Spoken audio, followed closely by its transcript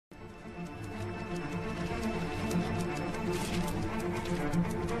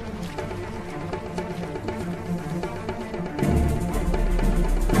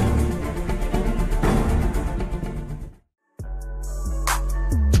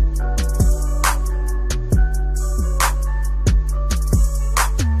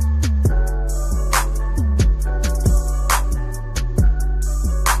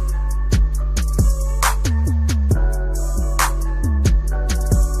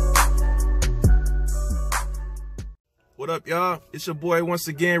What up, y'all? It's your boy once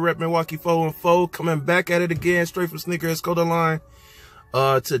again, Rep Milwaukee 414, coming back at it again, straight from Sneakerheads Clothing Line.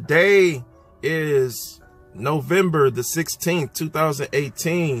 Today is November the 16th,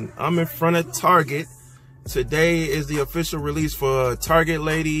 2018. I'm in front of Target. Today is the official release for Target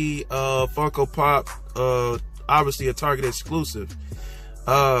Lady Funko Pop, obviously a Target exclusive.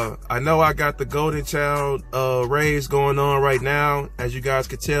 I know I got the Golden Child rays going on right now. As you guys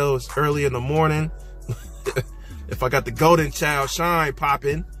can tell, it's early in the morning. If I got the Golden Child shine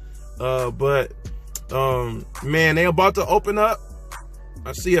popping. Man, they about to open up.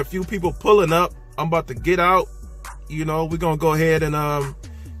 I see a few people pulling up. I'm about to get out. You know, we're gonna go ahead and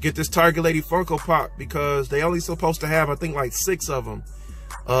get this Target Lady Funko Pop because they only supposed to have, I think, like 6 of them.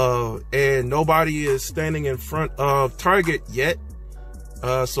 And nobody is standing in front of Target yet.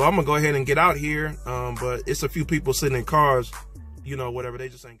 So I'm gonna go ahead and get out here. But it's a few people sitting in cars, you know, whatever. They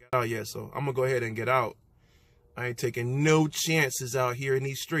just ain't got out yet. So I'm gonna go ahead and get out. I ain't taking no chances out here in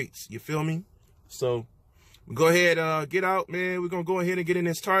these streets. You feel me? So go ahead, get out, man. We're gonna go ahead and get in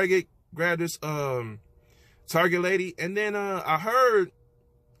this Target, grab this Target Lady, and then I heard,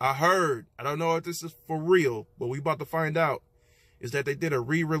 I don't know if this is for real, but we about to find out, is that they did a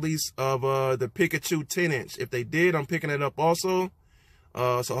re-release of the Pikachu 10-inch. If they did, I'm picking it up also.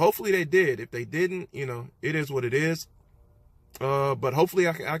 So hopefully they did. If they didn't, you know, it is what it is. But hopefully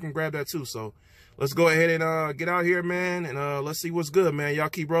I can grab that too. So let's go ahead and get out here, man, and let's see what's good, man. Y'all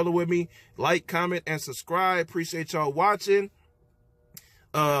keep rolling with me. Like, comment, and subscribe. Appreciate y'all watching.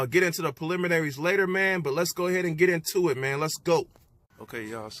 Get into the preliminaries later, man, but let's go ahead and get into it, man. Let's go. Okay,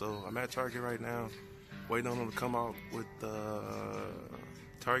 y'all, so I'm at Target right now, waiting on them to come out with the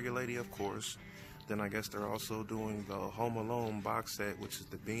Target Lady, of course. Then I guess they're also doing the Home Alone box set, which is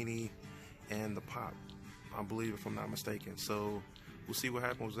the beanie and the pop, I believe, if I'm not mistaken. So we'll see what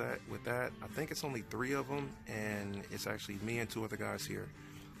happens with that. I think it's only 3 of them, and it's actually me and 2 other guys here.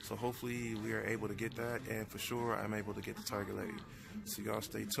 So hopefully we are able to get that, and for sure I'm able to get the Target Lady. So y'all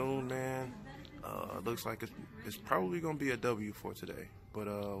stay tuned, man. Looks like it's probably going to be a W for today. But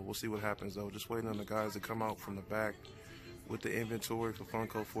we'll see what happens, though. Just waiting on the guys to come out from the back with the inventory for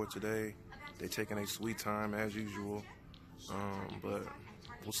Funko for today. They're taking a sweet time, as usual. But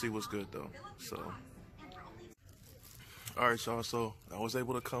we'll see what's good, though. So, all right, y'all. So I was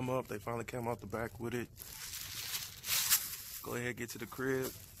able to come up. They finally came out the back with it. Go ahead, get to the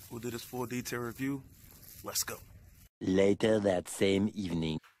crib. We'll do this full detail review. Let's go. Later that same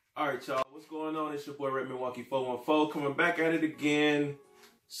evening. All right, y'all. What's going on? It's your boy, Rep Milwaukee 414, coming back at it again.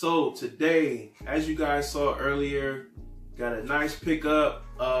 So today, as you guys saw earlier, got a nice pickup.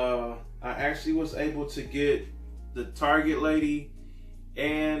 I actually was able to get the Target Lady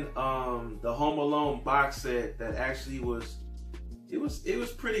and the Home Alone box set that actually was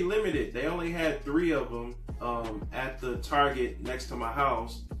pretty limited. They only had 3 of them at the Target next to my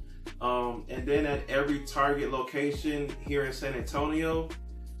house. And then at every Target location here in San Antonio,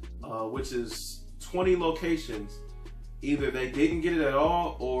 which is 20 locations, either they didn't get it at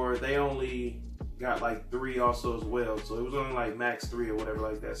all or they only got like 3 also as well. So it was only like max 3 or whatever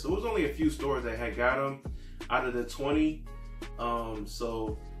like that. So it was only a few stores that had got them out of the 20.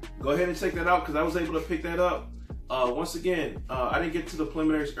 So go ahead and check that out because I was able to pick that up. Once again, I didn't get to the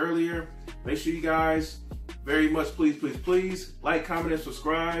preliminaries earlier. Make sure you guys very much, please like, comment, and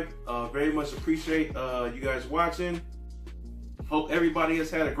subscribe. Very much appreciate you guys watching. Hope everybody has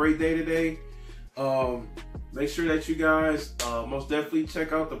had a great day today. Make sure that you guys most definitely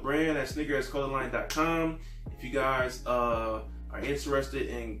check out the brand at SNEAKERHEADS.com. If you guys are interested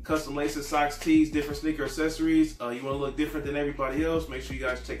in custom laces, socks, tees, different sneaker accessories, you want to look different than everybody else, make sure you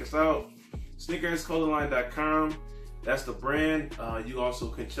guys check us out. SNEAKERHEADS.com. That's the brand. You also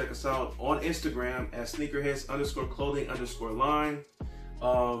can check us out on Instagram at SNEAKERHEADS_clothing_line.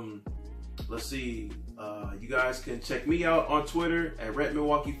 Let's see. You guys can check me out on Twitter at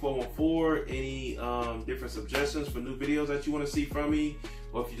RepMilwaukee414. Any different suggestions for new videos that you want to see from me,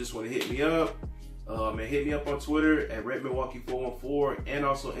 or if you just want to hit me up, and hit me up on Twitter at RepMilwaukee414 and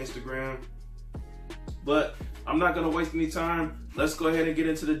also Instagram. But I'm not gonna waste any time. Let's go ahead and get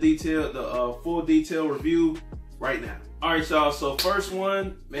into the detail, the full detail review right now. All right, y'all. So first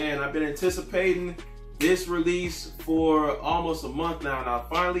one, man, I've been anticipating this release for almost a month now, and I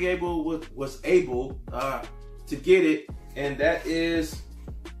finally was able to get it, and that is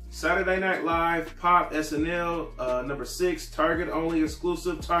Saturday Night Live Pop SNL number 6, Target only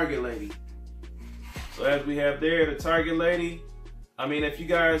exclusive Target Lady. So as we have there, the Target Lady. I mean, if you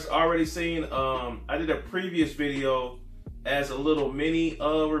guys already seen, I did a previous video as a little mini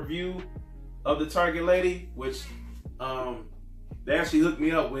review of the Target Lady, which they actually hooked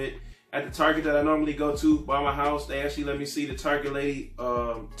me up with. at the Target that I normally go to by my house. They actually let me see the Target lady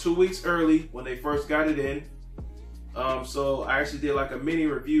 2 weeks early when they first got it in. So I actually did like a mini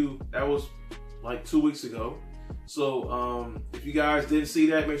review. That was like 2 weeks ago. So if you guys didn't see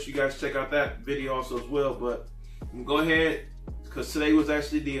that, make sure you guys check out that video also as well. But I'm gonna go ahead, because today was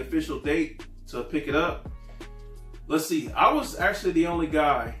actually the official date to pick it up. Let's see, I was actually the only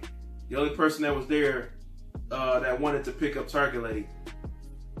person that was there that wanted to pick up Target Lady.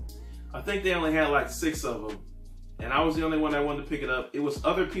 I think they only had like 6 of them, and I was the only one that wanted to pick it up. It was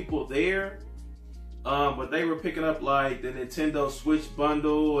other people there, but they were picking up like the Nintendo Switch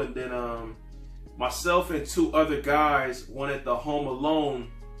bundle, and then myself and 2 other guys wanted the Home Alone,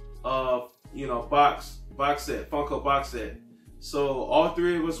 box set, Funko box set. So all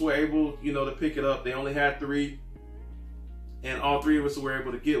 3 of us were able, to pick it up. They only had 3, and all 3 of us were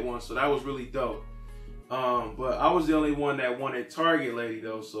able to get one. So that was really dope. But I was the only one that wanted Target Lady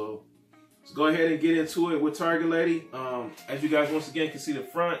though. So let's go ahead and get into it with Target Lady. As you guys once again can see the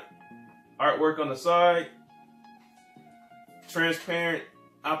front artwork on the side, transparent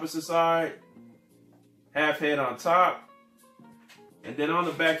opposite side, half head on top. And then on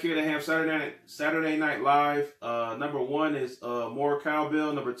the back here, they have Saturday Night Live. Number 1 is More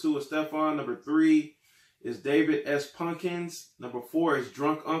Cowbell. Number 2 is Stefan. Number 3 is David S. Punkins. Number 4 is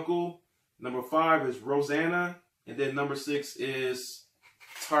Drunk Uncle. Number 5 is Rosanna. And then number 6 is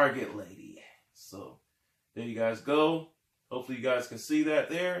Target Lady. So there you guys go. Hopefully you guys can see that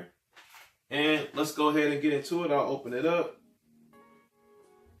there. And let's go ahead and get into it. I'll open it up.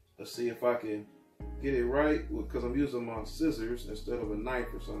 Let's see if I can get it right, because I'm using my scissors instead of a knife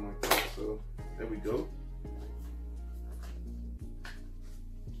or something like that. So there we go.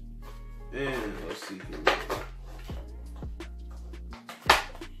 And let's see here.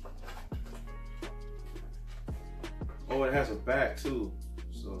 Oh, it has a back too.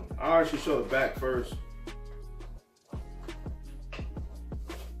 So I should show the back first.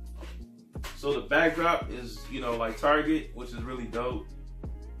 So the backdrop is, like Target, which is really dope.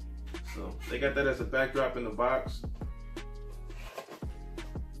 So they got that as a backdrop in the box.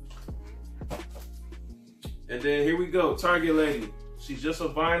 And then here we go, Target Lady. She's just a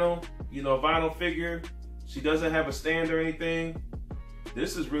vinyl, vinyl figure. She doesn't have a stand or anything.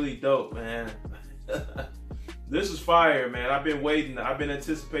 This is really dope, man. This is fire, man. I've been waiting. I've been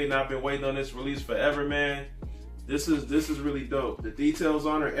anticipating. I've been waiting on this release forever, man. This is really dope. The details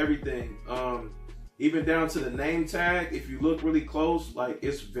on her, everything. Even down to the name tag. If you look really close, like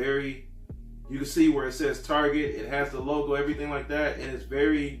it's very, you can see where it says Target. It has the logo, everything like that, and it's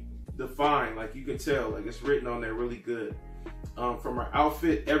very defined. Like you can tell, like it's written on there really good. From her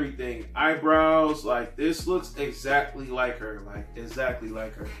outfit, everything, eyebrows, like this looks exactly like her,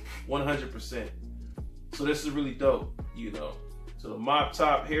 100%. So this is really dope, So the mop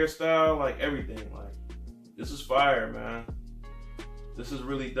top hairstyle, like everything, like this is fire, man. This is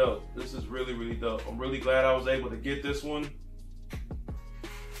really dope. This is really, really dope. I'm really glad I was able to get this one.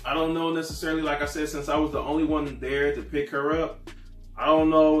 I don't know necessarily, like I said, since I was the only one there to pick her up, I don't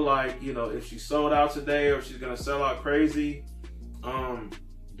know, like, if she sold out today or if she's gonna sell out crazy.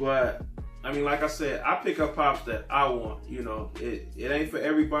 But I mean, like I said, I pick up pops that I want, it ain't for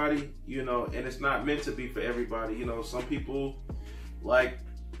everybody, and it's not meant to be for everybody. Some people like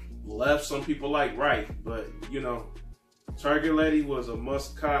left, some people like right, but Target Lady was a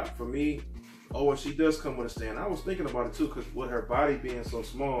must cop for me. Oh, and she does come with a stand. I was thinking about it too, because with her body being so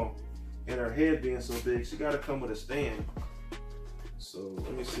small and her head being so big, she got to come with a stand. So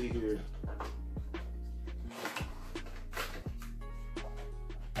let me see here.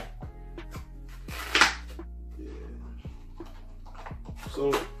 Yeah.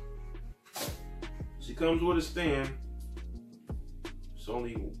 So she comes with a stand. There's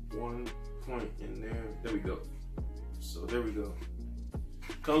only one point in there. There we go. So there we go.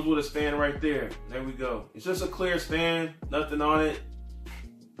 Comes with a stand right there. There we go. It's just a clear stand, nothing on it.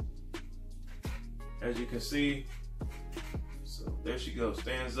 As you can see. So there she goes.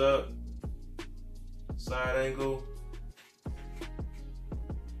 Stands up. Side angle.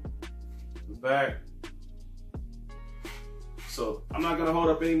 The back. So I'm not gonna hold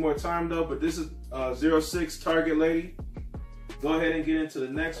up any more time though, but this is 06 Target Lady. Go ahead and get into the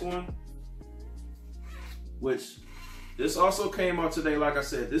next one, which this also came out today. Like I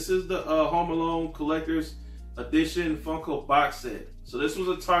said, this is the Home Alone Collector's Edition Funko box set. So this was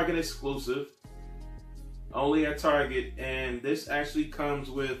a Target exclusive, only at Target, and this actually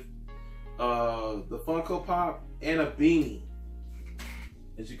comes with the Funko Pop and a beanie.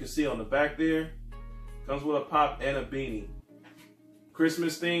 As you can see on the back there, comes with a pop and a beanie.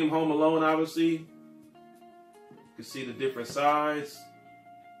 Christmas theme, Home Alone, obviously. You can see the different sides.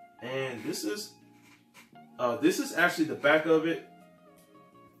 And this is actually the back of it,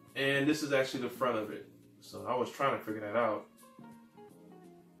 and this is actually the front of it. So I was trying to figure that out.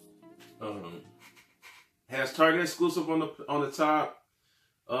 Has Target exclusive on the top.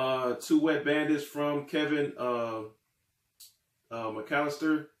 2 wet bandits from Kevin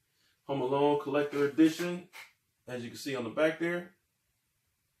McAllister, Home Alone Collector Edition, as you can see on the back there.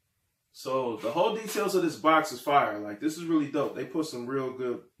 So the whole details of this box is fire. Like, this is really dope. They put some real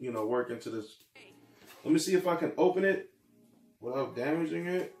good, you know, work into this. Let me see if I can open it without damaging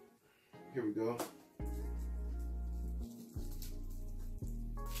it. Here we go.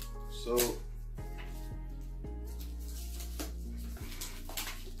 So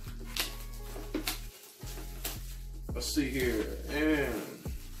let's see here, and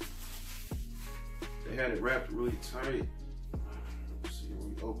they had it wrapped really tight. Let's see where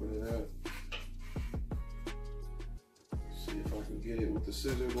we open it at. See if I can get it with the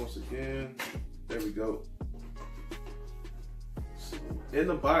scissors once again. There we go. So in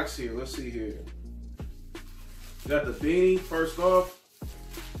the box here, let's see here. You got the beanie first off.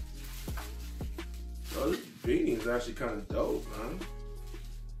 Oh, this beanie is actually kind of dope, man.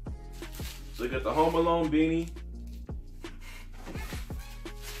 So you got the Home Alone beanie.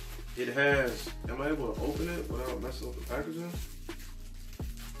 It has, am I able to open it without messing up the packaging?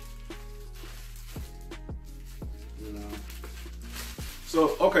 No.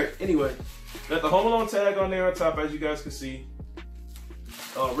 So, okay, anyway. Got the Home Alone tag on there on top, as you guys can see.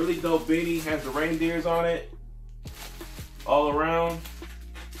 Really dope beanie. Has the reindeers on it. All around.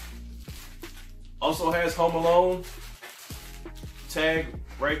 Also has Home Alone tag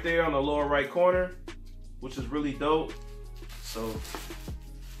right there on the lower right corner, which is really dope. So,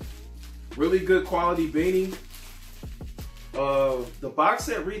 really good quality beanie. The box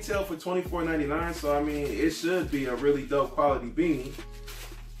set retail for $24.99, so I mean, it should be a really dope quality beanie.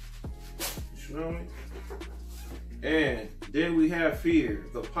 You smell me? And then we have here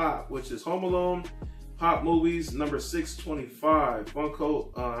the Pop, which is Home Alone Pop Movies number 625,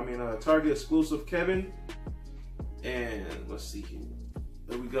 Funko, Target exclusive Kevin. And let's see here.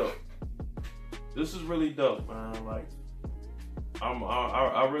 There we go. This is really dope, man. Like,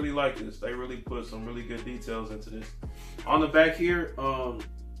 I really like this. They really put some really good details into this. On the back here,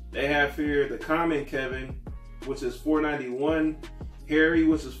 they have here the Common Kevin, which is $4.91, Harry,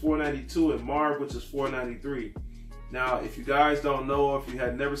 which is $4.92, and Marv, which is $4.93. Now, if you guys don't know, or if you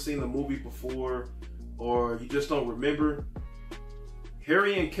had never seen the movie before, or you just don't remember,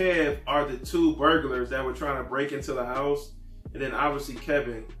 Harry and Kev are the 2 burglars that were trying to break into the house, and then obviously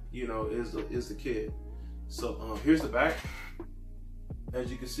Kevin, you know, is the kid. So here's the back,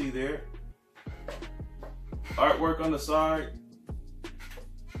 as you can see there. Artwork on the side,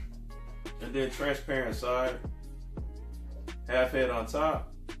 and then transparent side. Half head on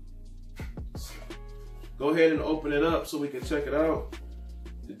top. Go ahead and open it up so we can check it out.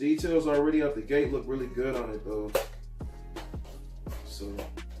 The details already out the gate look really good on it though. So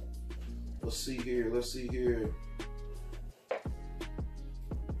let's see here. Let's see here.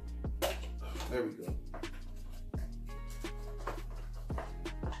 There we go.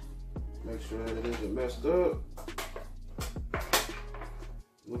 Make sure that it isn't messed up.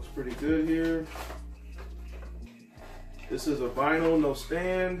 Looks pretty good here. This is a vinyl, no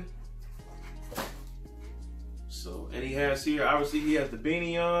stand. So, and he has here, obviously he has the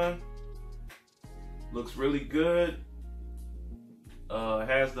beanie on. Looks really good.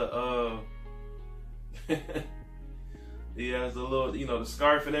 Has the, he has the little, you know, the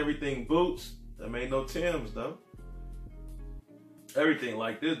scarf and everything, boots. That made no Timbs though. Everything,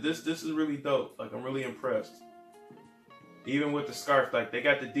 like this is really dope. Like, I'm really impressed. Even with the scarf, like they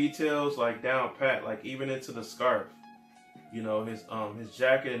got the details like down pat, like even into the scarf. You know, his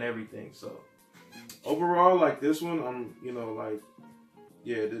jacket and everything. So overall, like this one, you know, like,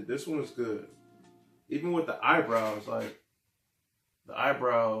 yeah, this one is good. Even with the eyebrows, like the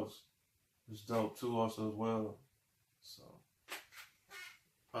eyebrows is dope too also as well. So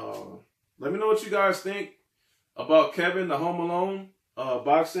let me know what you guys think about Kevin, the Home Alone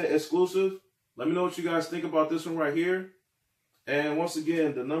box set exclusive. Let me know what you guys think about this one right here. And once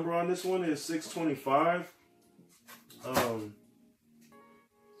again, the number on this one is 625.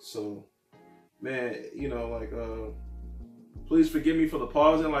 So, man, you know, like, please forgive me for the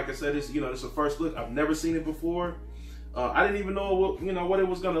pausing. Like I said, it's, you know, it's a first look. I've never seen it before. I didn't even know what, you know, what it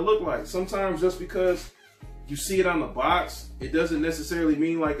was going to look like. Sometimes just because you see it on the box, it doesn't necessarily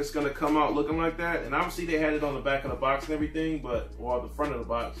mean like it's going to come out looking like that. And obviously they had it on the back of the box and everything, or the front of the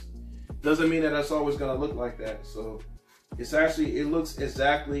box. Doesn't mean that that's always going to look like that. So it's actually, it looks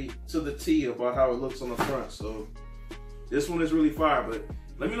exactly to the T about how it looks on the front. So this one is really fire. But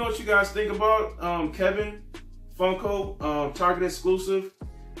Let me know what you guys think about Kevin Funko Target exclusive.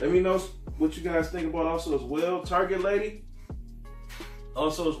 Let me know what you guys think about also as well. Target lady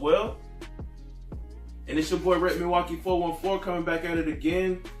also as well. And it's your boy Rep Milwaukee 414 coming back at it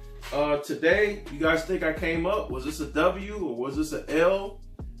again. Today, you guys think I came up? Was this a W or was this an L?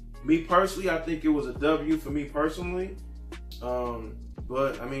 Me personally, I think it was a W for me personally.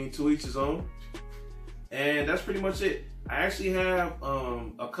 But I mean, to each his own. And that's pretty much it. I actually have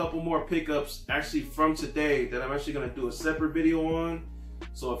a couple more pickups actually from today that I'm actually gonna do a separate video on.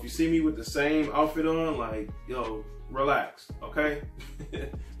 So if you see me with the same outfit on, like, yo, relax, okay?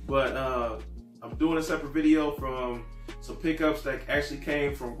 But I'm doing a separate video from some pickups that actually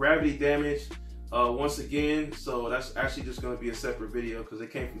came from Gravity Damage once again. So that's actually just gonna be a separate video because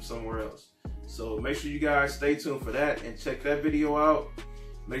it came from somewhere else. So make sure you guys stay tuned for that and check that video out.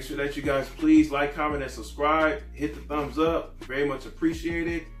 Make sure that you guys please like, comment, and subscribe. Hit the thumbs up. Very much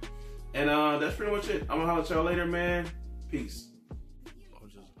appreciated. And that's pretty much it. I'm gonna holler at y'all later, man. Peace.